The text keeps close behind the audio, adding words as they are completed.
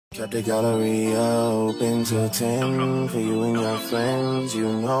Got the gallery open till 10 for you and your friends.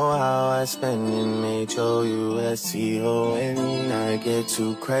 You know how I spend in HOUSTON. I get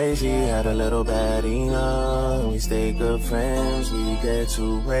too crazy, had a little bad enough. We stay good friends, we get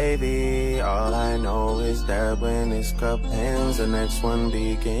too wavy. All I know is that when this cup ends, the next one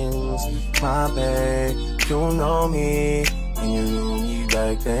begins. My babe, you know me, and you knew me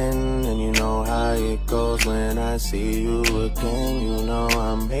back then, and you know how it goes when I see you again. You know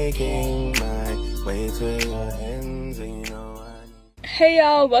I'm making my way to your ends, and you know Hey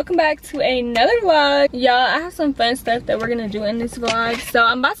y'all, welcome back to another vlog. Y'all, I have some fun stuff that we're gonna do in this vlog. So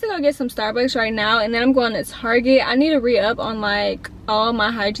I'm about to go get some Starbucks right now, and then I'm going to Target. I need to re-up on like all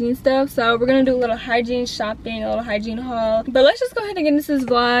my hygiene stuff, so we're gonna do a little hygiene shopping, a little hygiene haul. But let's just go ahead and get into this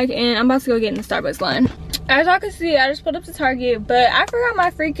vlog, and I'm about to go get in the Starbucks line. As y'all can see, I just pulled up to Target, but I forgot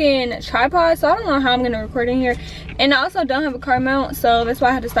my freaking tripod, so I don't know how I'm gonna record in here. And I also don't have a car mount, so that's why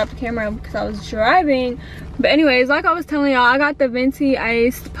I had to stop the camera because I was driving. But anyways, like I was telling y'all, I got the venti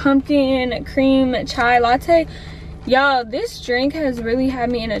iced pumpkin cream chai latte. Y'all, this drink has really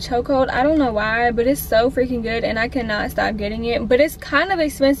had me in a chokehold. I don't know why, but it's so freaking good and I cannot stop getting it. But it's kind of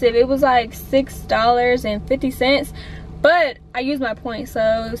expensive. It was like $6.50, but I used my points,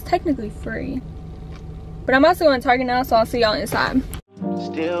 so it was technically free. But I'm about to go in Target now, so I'll see y'all inside.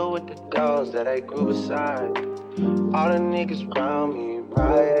 still with the dogs that I grew beside. All the niggas around me,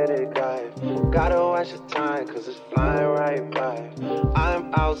 right at a guy. Gotta watch the time, cause it's flying right by.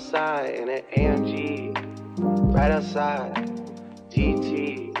 I'm outside in an AMG, right outside,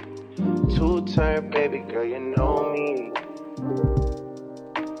 TT. Two-turn, baby girl, you know me.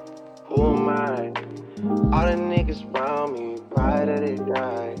 Who am I? All the niggas around me, right at a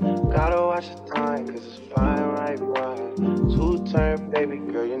guy. Gotta watch the time, cause it's flying right by. Two-turn, baby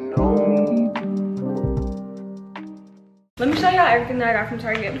girl, you know me. Let me show y'all everything that I got from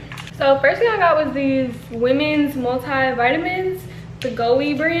Target. So first thing I got was these women's multivitamins, the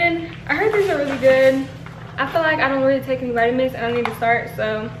Gabby brand. I heard these are really good. I feel like I don't really take any vitamins and I need to start,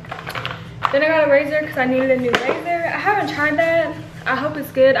 so. Then I got a razor because I needed a new razor. I haven't tried that. I hope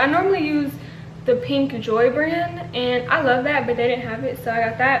it's good. I normally use the Pink Joy brand and I love that, but they didn't have it, so I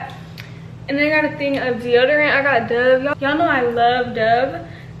got that. And then I got a thing of deodorant. I got Dove. Y'all know I love Dove.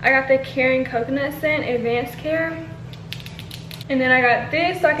 I got the Caring Coconut Scent Advanced Care. And then I got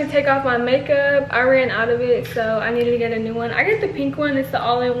this so I can take off my makeup. I ran out of it, so I needed to get a new one. I get the pink one. It's the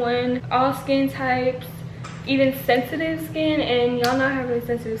all-in-one, all skin types, even sensitive skin, and y'all know I have really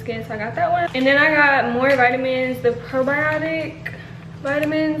sensitive skin, so I got that one. And then I got more vitamins, the probiotic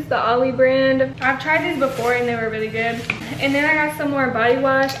vitamins, the Ollie brand. I've tried these before and they were really good. And then I got some more body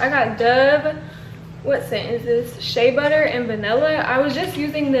wash. I got Dove, what scent is this? Shea Butter and Vanilla. I was just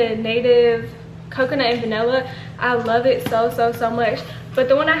using the native coconut and vanilla. I love it so much, but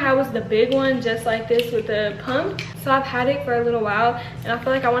the one I had was the big one, just like this with the pump. So I've had it for a little while and I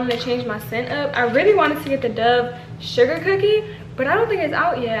feel like I wanted to change my scent up. I really wanted to get the Dove sugar cookie, but I don't think it's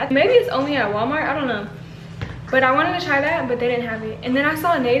out yet. Maybe it's only at Walmart, I don't know, but I wanted to try that, but they didn't have it. And then I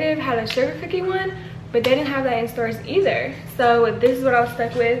saw Native had a sugar cookie one, but they didn't have that in stores either, so this is what I was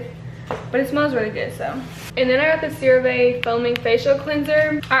stuck with. But it smells really good, so. And then I got the CeraVe foaming facial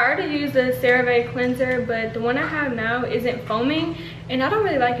cleanser. I already used the CeraVe cleanser, but the one I have now isn't foaming, and I don't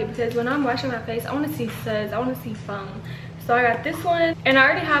really like it because when I'm washing my face, I want to see suds, I want to see foam. So I got this one, and I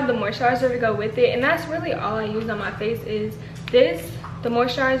already have the moisturizer to go with it, and that's really all I use on my face is this, the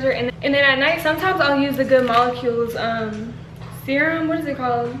moisturizer, and then at night sometimes I'll use the Good Molecules serum. What is it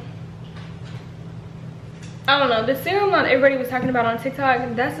called? I don't know, the serum that everybody was talking about on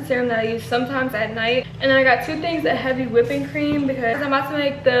TikTok, that's the serum that I use sometimes at night. And then I got two things of heavy whipping cream because I'm about to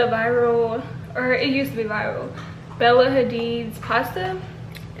make the viral, or it used to be viral, Bella Hadid's pasta.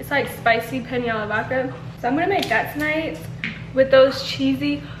 It's like spicy penne alla vodka. So I'm gonna make that tonight with those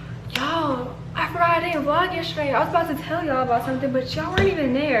cheesy, y'all, I forgot I didn't vlog yesterday. I was about to tell y'all about something, but y'all weren't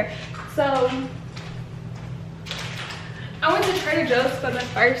even there. So I went to Trader Joe's for the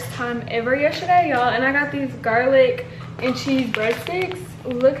first time ever yesterday, y'all, and I got these garlic and cheese breadsticks.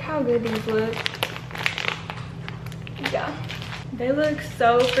 Look how good these look. Yeah, they look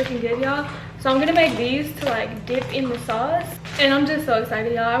so freaking good, y'all. So I'm gonna make these to like dip in the sauce, and I'm just so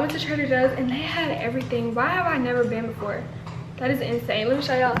excited, y'all. I went to Trader Joe's and they had everything. Why have I never been before? That is insane. Let me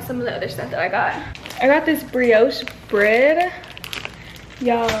show y'all some of the other stuff that I got. I got this brioche bread.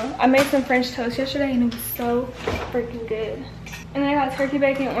 Y'all, I made some French toast yesterday and it was so freaking good. And then I got turkey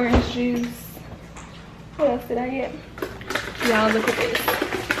bacon, orange juice. What else did I get? Y'all, look at this.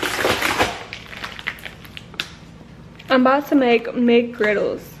 I'm about to make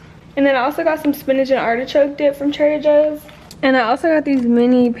McGriddles. And then I also got some spinach and artichoke dip from Trader Joe's. And I also got these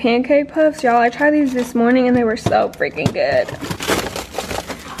mini pancake puffs. Y'all, I tried these this morning and they were so freaking good.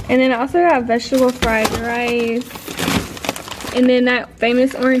 And then I also got vegetable fried rice. And then that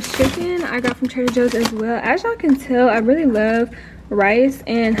famous orange chicken I got from Trader Joe's as well. As y'all can tell, I really love rice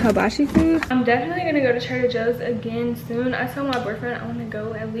and hibachi food. I'm definitely gonna go to Trader Joe's again soon. I told my boyfriend I want to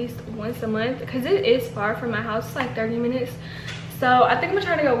go at least once a month because it is far from my house. It's like 30 minutes. So I think I'm gonna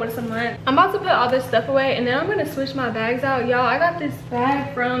try to go once a month. I'm about to put all this stuff away and then I'm gonna switch my bags out. Y'all, I got this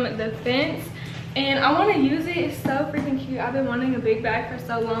bag from the Fence and I want to use it. It's so freaking cute. I've been wanting a big bag for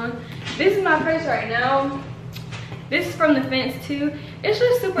so long. This is my purse right now. This is from the Fence too. It's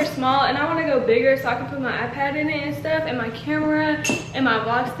just super small and I want to go bigger so I can put my iPad in it and stuff and my camera and my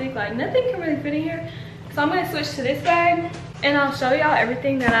vlog stick. Like nothing can really fit in here. So I'm gonna switch to this bag and I'll show y'all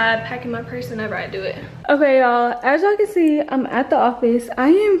everything that I pack in my purse whenever I do it. Okay, y'all, as y'all can see, I'm at the office. I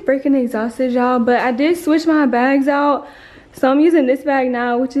am freaking exhausted, y'all, but I did switch my bags out. So I'm using this bag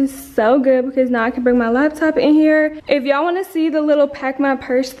now, which is so good because now I can bring my laptop in here. If y'all want to see the little pack my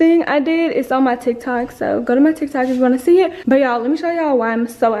purse thing I did, it's on my TikTok. So go to my TikTok if you want to see it. But y'all, let me show y'all why I'm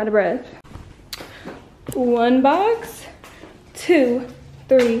so out of breath. 1 box, 2,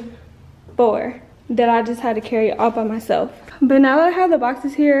 3, 4 that I just had to carry all by myself. But now that I have the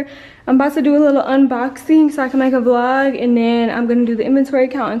boxes here, I'm about to do a little unboxing so I can make a vlog, and then I'm gonna do the inventory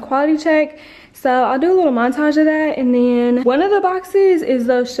count and quality check. So I'll do a little montage of that, and then one of the boxes is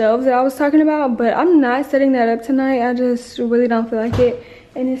those shelves that I was talking about, but I'm not setting that up tonight. I just really don't feel like it,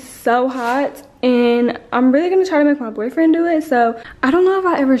 and it's so hot, and I'm really gonna try to make my boyfriend do it. So I don't know if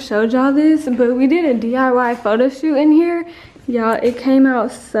I ever showed y'all this, but we did a DIY photo shoot in here. Y'all, it came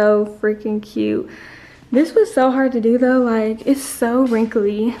out so freaking cute. This was so hard to do though, like it's so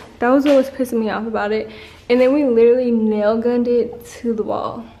wrinkly. That was what was pissing me off about it. And then we literally nail gunned it to the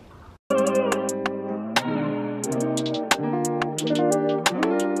wall.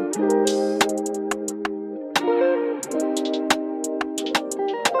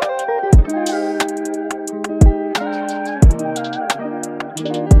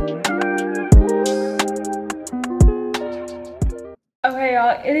 Okay,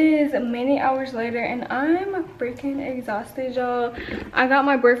 y'all, it is many hours later and I'm freaking exhausted, y'all. I got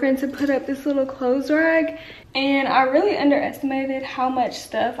my boyfriend to put up this little clothes rack and I really underestimated how much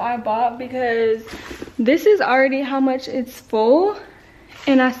stuff I bought because this is already how much it's full,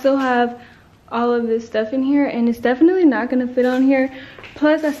 and I still have all of this stuff in here and it's definitely not gonna fit on here.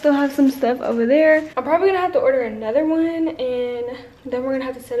 Plus I still have some stuff over there. I'm probably gonna have to order another one and then we're gonna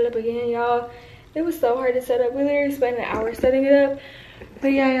have to set it up again, y'all. It was so hard to set up. We literally spent an hour setting it up.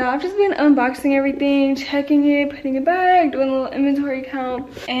 But yeah, y'all, I've just been unboxing everything, checking it, putting it back, doing a little inventory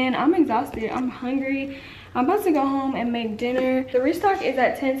count, and I'm exhausted. I'm hungry. I'm about to go home and make dinner. The restock is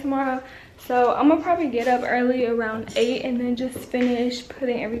at 10 tomorrow, so I'm gonna probably get up early around 8 and then just finish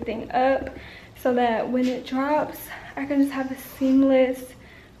putting everything up so that when it drops, I can just have a seamless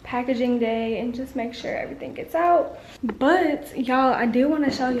packaging day and just make sure everything gets out. But y'all, I do want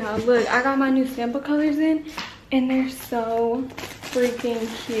to show y'all. Look, I got my new sample colors in and they're so freaking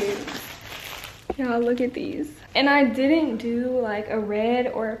cute. Y'all, look at these. And I didn't do like a red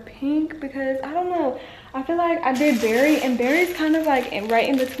or a pink because I don't know, I feel like I did berry, and berry's kind of like right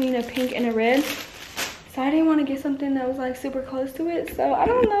in between a pink and a red. So I didn't want to get something that was like super close to it. So I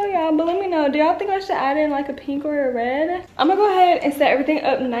don't know, y'all, but let me know. Do y'all think I should add in like a pink or a red? I'm gonna go ahead and set everything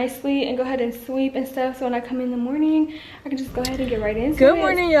up nicely and go ahead and sweep and stuff, so when I come in the morning, I can just go ahead and get right into it. Good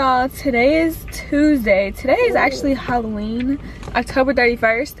morning, y'all. Today is Tuesday. Today is actually Halloween, October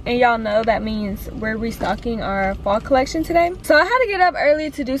 31st. And y'all know that means we're restocking our fall collection today. So I had to get up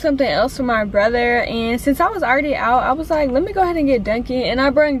early to do something else for my brother. And since I was already out, I was like, let me go ahead and get Dunkin. And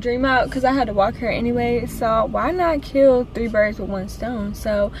I brought Dream out because I had to walk her anyway. So why not kill 3 birds with 1 stone?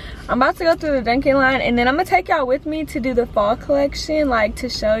 So I'm about to go through the Dunkin line and then I'm gonna take y'all with me to do the fall collection, like to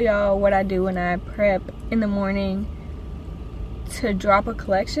show y'all what I do when I prep in the morning to drop a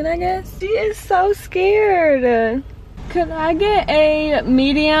collection, I guess. She is so scared. Could I get a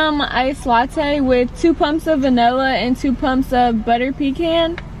medium iced latte with 2 pumps of vanilla and 2 pumps of butter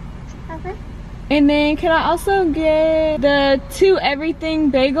pecan? Okay. And then can I also get the 2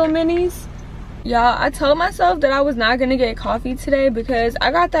 everything bagel minis? Y'all, I told myself that I was not gonna get coffee today because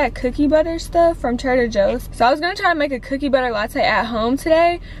I got that cookie butter stuff from Trader Joe's. So I was gonna try to make a cookie butter latte at home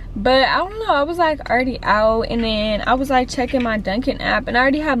today, but I don't know, I was like already out, and then I was like checking my Dunkin app and I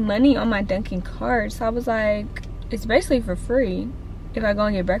already have money on my Dunkin card. So I was like, it's basically for free if I go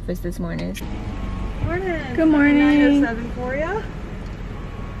and get breakfast this morning. Morning. Good morning. 907 for you.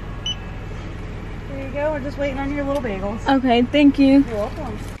 There you go. We're just waiting on your little bagels. Okay, thank you. You're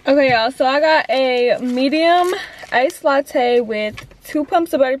welcome. Okay, y'all, so I got a medium iced latte with 2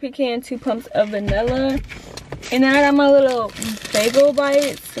 pumps of butter pecan, 2 pumps of vanilla. And then I got my little bagel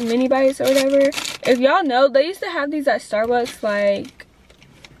bites, mini bites or whatever. If y'all know, they used to have these at Starbucks, like,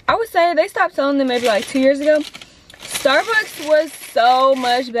 I would say they stopped selling them maybe like 2 years ago. Starbucks was so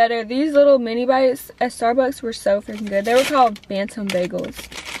much better. These little mini bites at Starbucks were so freaking good. They were called Bantam Bagels.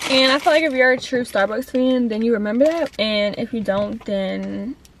 And I feel like if you're a true Starbucks fan, then you remember that. And if you don't,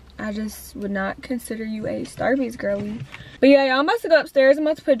 then I just would not consider you a Starbucks girly. But yeah, y'all, I'm about to go upstairs. I'm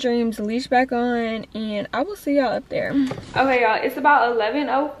about to put Dream's leash back on, and I will see y'all up there. Okay, y'all, it's about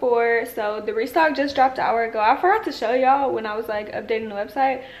 11:04, so the restock just dropped an hour ago. I forgot to show y'all when I was like updating the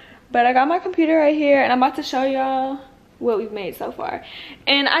website, but I got my computer right here, and I'm about to show y'all what we've made so far.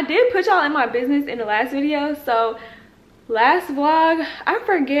 And I did put y'all in my business in the last video, so last vlog, I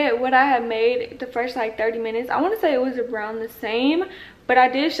forget what I had made the first like 30 minutes. I want to say it was around the same, but I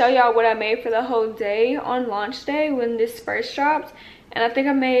did show y'all what I made for the whole day on launch day when this first dropped. And I think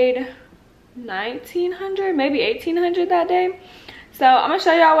I made 1,900, maybe 1,800 that day. So I'm gonna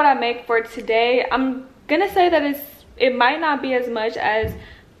show y'all what I make for today. I'm gonna say that it might not be as much as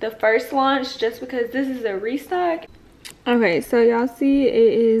the first launch just because this is a restock. Okay, so y'all see it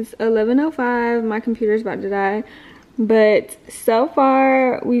is 11:05. My computer's about to die. But so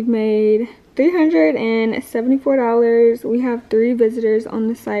far we've made $374. We have 3 visitors on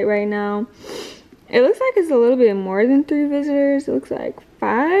the site right now. It looks like it's a little bit more than 3 visitors. It looks like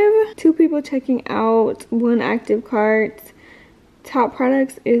 5. 2 people checking out, 1 active cart. Top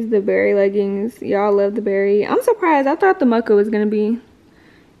products is the berry leggings. Y'all love the berry. I'm surprised. I thought the mocha was gonna be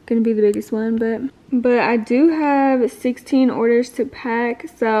the biggest one, but I do have 16 orders to pack,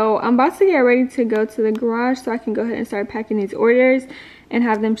 so I'm about to get ready to go to the garage so I can go ahead and start packing these orders and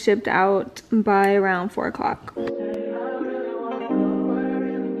have them shipped out by around 4 o'clock.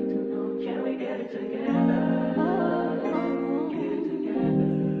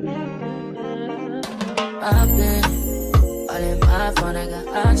 I've been all in my phone, I got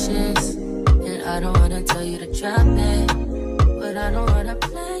options, and I don't wanna tell you to drop it, but I don't wanna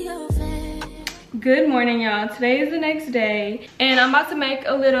play your face. Good morning, y'all. Today is the next day, and I'm about to make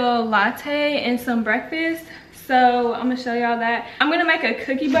a little latte and some breakfast. So I'm gonna show y'all that. I'm gonna make a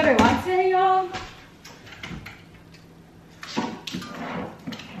cookie butter latte, y'all.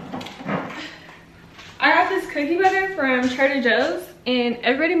 I got this cookie butter from Trader Joe's, and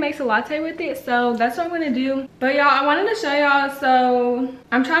everybody makes a latte with it, so that's what I'm gonna do. But y'all, I wanted to show y'all, so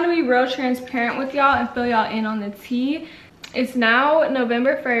I'm trying to be real transparent with y'all and fill y'all in on the tea. It's now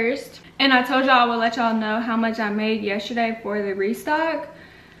November 1st, and I told y'all I would let y'all know how much I made yesterday for the restock.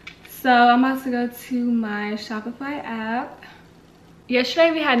 So I'm about to go to my Shopify app.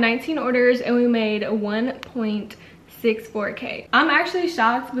 Yesterday we had 19 orders and we made 1.64K. I'm actually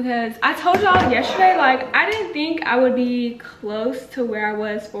shocked because I told y'all yesterday, like, I didn't think I would be close to where I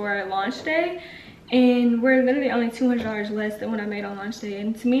was for launch day, and we're literally only $200 less than what I made on launch day,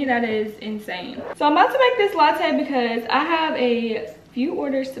 and to me that is insane. So I'm about to make this latte because I have a few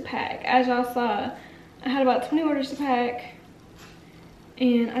orders to pack. As y'all saw, I had about 20 orders to pack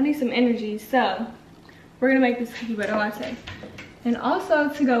and I need some energy, so we're gonna make this cookie butter latte. And also,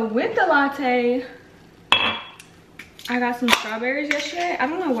 to go with the latte, I got some strawberries yesterday. I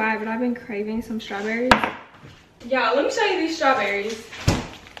don't know why, but I've been craving some strawberries. Y'all, let me show you these strawberries.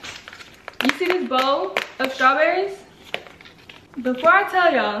 You see this bowl of strawberries? Before I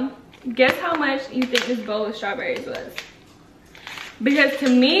tell y'all, guess how much you think this bowl of strawberries was? Because to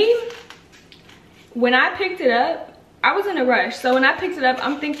me, when I picked it up, I was in a rush. So when I picked it up,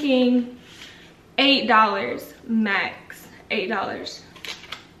 I'm thinking $8 max. $8.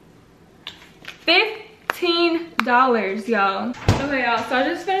 $15, y'all. Okay, y'all, so I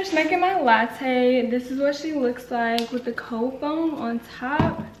just finished making my latte. This is what she looks like with the cold foam on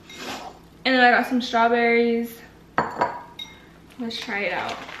top. And then I got some strawberries. Let's try it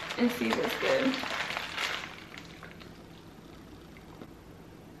out and see if it's good.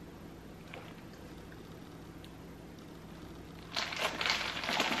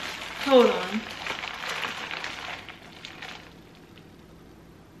 Hold on.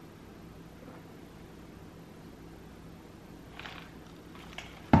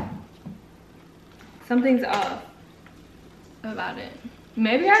 Something's off about it.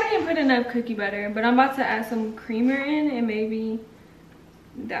 Maybe I didn't put enough cookie butter, but I'm about to add some creamer in and maybe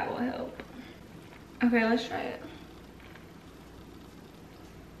that will help. Okay, let's try it.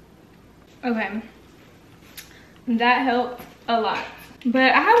 Okay, that helped a lot.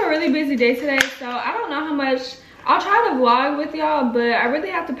 But I have a really busy day today, so I don't know how much. I'll try to vlog with y'all, but I really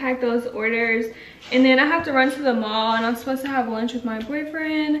have to pack those orders, and then I have to run to the mall, and I'm supposed to have lunch with my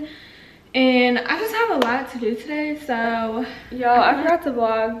boyfriend, And I just have a lot to do today, so y'all, I forgot to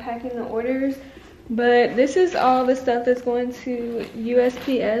vlog packing the orders, but this is all the stuff that's going to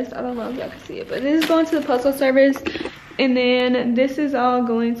USPS. I don't know if y'all can see it, but this is going to the postal service, and then this is all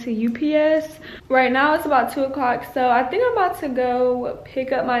going to UPS. Right now it's about 2 o'clock, so I think I'm about to go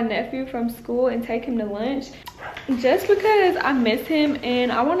pick up my nephew from school and take him to lunch, just because I miss him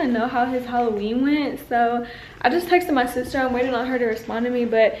and I want to know how his Halloween went. So I just texted my sister. I'm waiting on her to respond to me,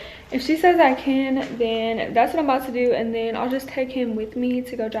 but if she says I can, then that's what I'm about to do, and then I'll just take him with me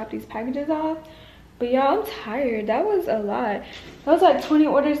to go drop these packages off. But y'all, I'm tired. That was a lot. That was like 20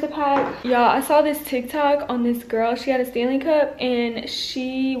 orders to pack. Y'all, I saw this TikTok on this girl. She had a Stanley cup and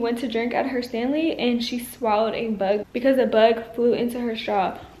she went to drink out of her Stanley and she swallowed a bug because a bug flew into her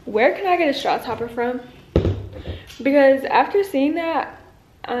straw. Where can I get a straw topper from? Because after seeing that,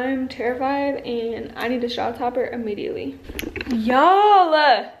 I'm terrified and I need a straw topper immediately. Y'all,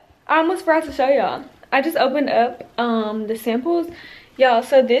 I almost forgot to show y'all. I just opened up the samples. Y'all,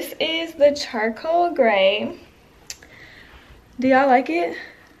 so this is the charcoal gray. Do y'all like it?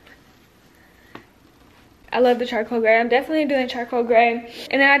 I love the charcoal gray. I'm definitely doing charcoal gray.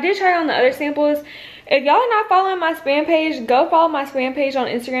 And then I did try on the other samples. If y'all are not following my spam page, go follow my spam page on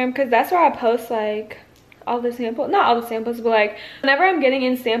Instagram, because that's where I post like all the samples, not all the samples, but like whenever I'm getting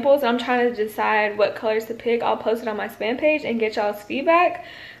in samples, I'm trying to decide what colors to pick. I'll post it on my spam page and get y'all's feedback.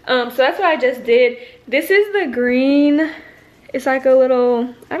 So that's what I just did. This is the green. It's like a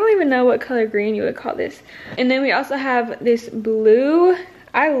little, I don't even know what color green you would call this. And then we also have this blue.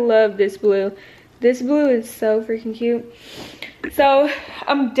 I love this blue. This blue is so freaking cute. So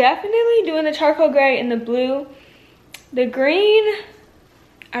I'm definitely doing the charcoal gray and the blue. The green,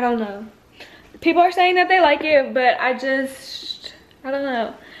 I don't know. People are saying that they like it, but I don't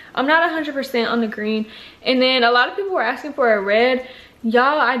know. I'm not 100% on the green. And then a lot of people were asking for a red.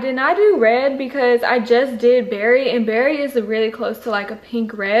 Y'all, I did not do red because I just did berry, and berry is really close to like a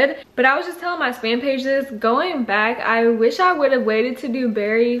pink red. But I was just telling my spam page this, going back, I wish I would have waited to do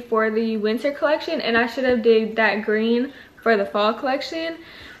berry for the winter collection, and I should have did that green for the fall collection.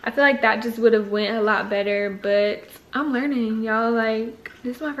 I feel like that just would have went a lot better, but I'm learning, y'all. Like,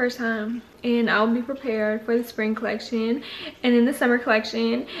 this is my first time, and I'll be prepared for the spring collection and in the summer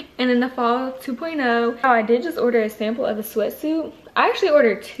collection and in the fall 2.0. Oh, I did just order a sample of a sweatsuit. I actually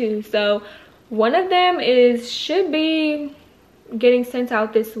ordered 2, so one of them should be getting sent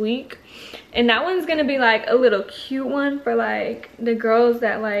out this week, and that one's gonna be like a little cute one for like the girls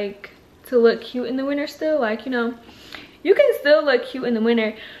that like to look cute in the winter still. Like, you know, you can still look cute in the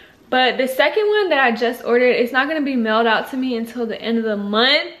winter. But the second one that I just ordered, it's not gonna be mailed out to me until the end of the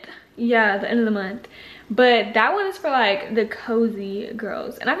month. Yeah, the end of the month. But that one is for like the cozy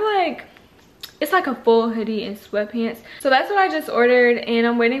girls, and I feel like it's like a full hoodie and sweatpants. So that's what I just ordered, and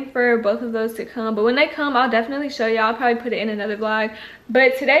I'm waiting for both of those to come. But when they come, I'll definitely show y'all. I'll probably put it in another vlog.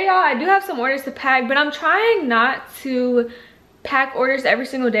 But today, y'all, I do have some orders to pack, but I'm trying not to pack orders every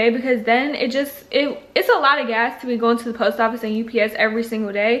single day, because then it's a lot of gas to be going to the post office and UPS every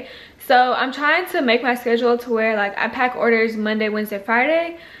single day. So I'm trying to make my schedule to where like I pack orders Monday, Wednesday,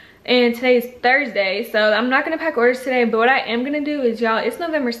 Friday, and today is Thursday, so I'm not gonna pack orders today. But what I am gonna do is, y'all, it's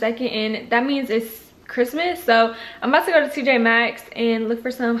November 2nd, and that means it's Christmas. So I'm about to go to TJ Maxx and look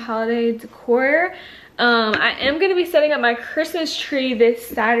for some holiday decor. I am gonna be setting up my Christmas tree this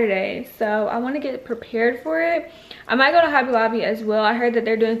Saturday, so I want to get prepared for it. I might go to Hobby Lobby as well. I heard that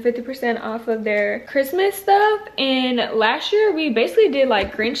they're doing 50% off of their Christmas stuff, and last year we basically did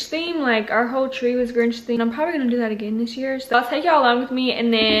like Grinch theme. Like our whole tree was Grinch themed. I'm probably gonna do that again this year, so I'll take y'all along with me.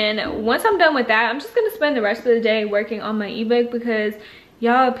 And then once I'm done with that, I'm just gonna spend the rest of the day working on my ebook, because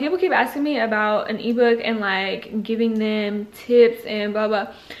y'all, people keep asking me about an ebook and like giving them tips and blah blah.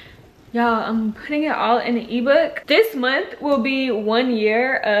 Y'all, I'm putting it all in an ebook. This month will be 1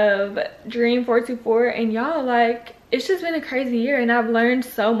 year of Dream 424, and y'all, like, it's just been a crazy year, and I've learned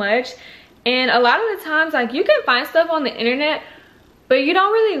so much. And a lot of the times, like, you can find stuff on the internet, but you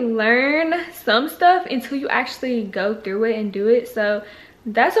don't really learn some stuff until you actually go through it and do it. So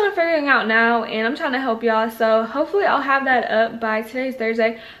that's what I'm figuring out now, and I'm trying to help y'all. So hopefully I'll have that up by today's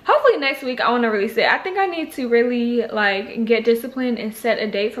Thursday. Hopefully next week I want to release it. I think I need to really like get disciplined and set a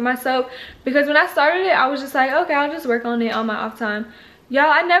date for myself, because when I started it, I was just like, okay, I'll just work on it on my off time.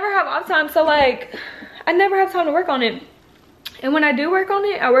 Y'all, I never have off time, so like I never have time to work on it. And when I do work on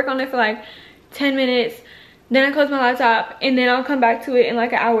it, I work on it for like 10 minutes. Then I close my laptop, and then I'll come back to it in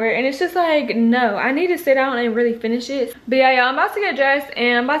like an hour. And it's just like, no, I need to sit down and really finish it. But yeah, y'all, I'm about to get dressed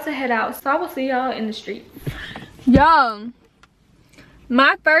and I'm about to head out. So I will see y'all in the street. Y'all,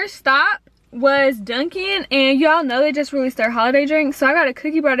 my first stop was Dunkin, and y'all know they just released their holiday drink. So I got a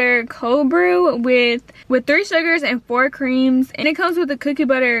cookie butter cold brew with 3 sugars and 4 creams, and it comes with a cookie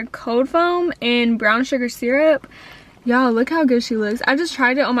butter cold foam and brown sugar syrup. Y'all, look how good she looks. I just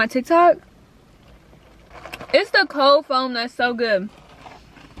tried it on my TikTok. It's the cold foam that's so good.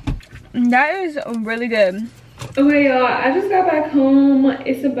 That is really good. Okay, y'all, I just got back home.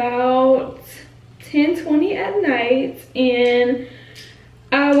 It's about 10:20 at night, and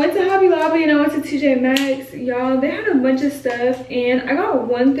I went to Hobby Lobby and I went to TJ Maxx. Y'all, they had a bunch of stuff, and I got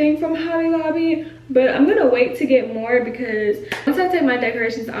one thing from Hobby Lobby, but I'm gonna wait to get more because once I take my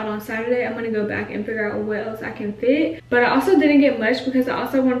decorations out on Saturday, I'm gonna go back and figure out what else I can fit. But I also didn't get much because I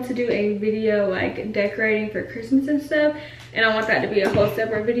also wanted to do a video like decorating for Christmas and stuff, and I want that to be a whole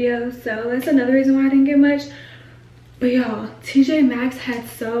separate video. So that's another reason why I didn't get much. But y'all, TJ Maxx had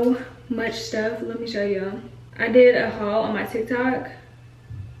so much stuff. Let me show y'all. I did a haul on my TikTok.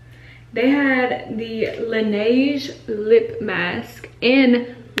 They had the Laneige lip mask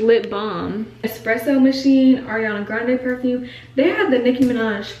and lip balm, espresso machine, Ariana Grande perfume. They had the Nicki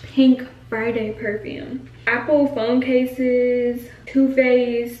Minaj Pink Friday perfume, Apple phone cases, Too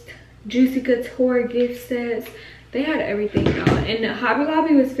Faced, Juicy Couture gift sets. They had everything out, and Hobby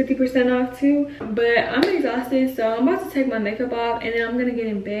Lobby was 50% off too. But I'm exhausted, so I'm about to take my makeup off, and then I'm gonna get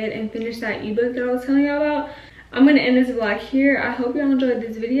in bed and finish that ebook that I was telling y'all about. I'm gonna end this vlog here. I hope y'all enjoyed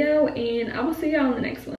this video, and I will see y'all in the next one.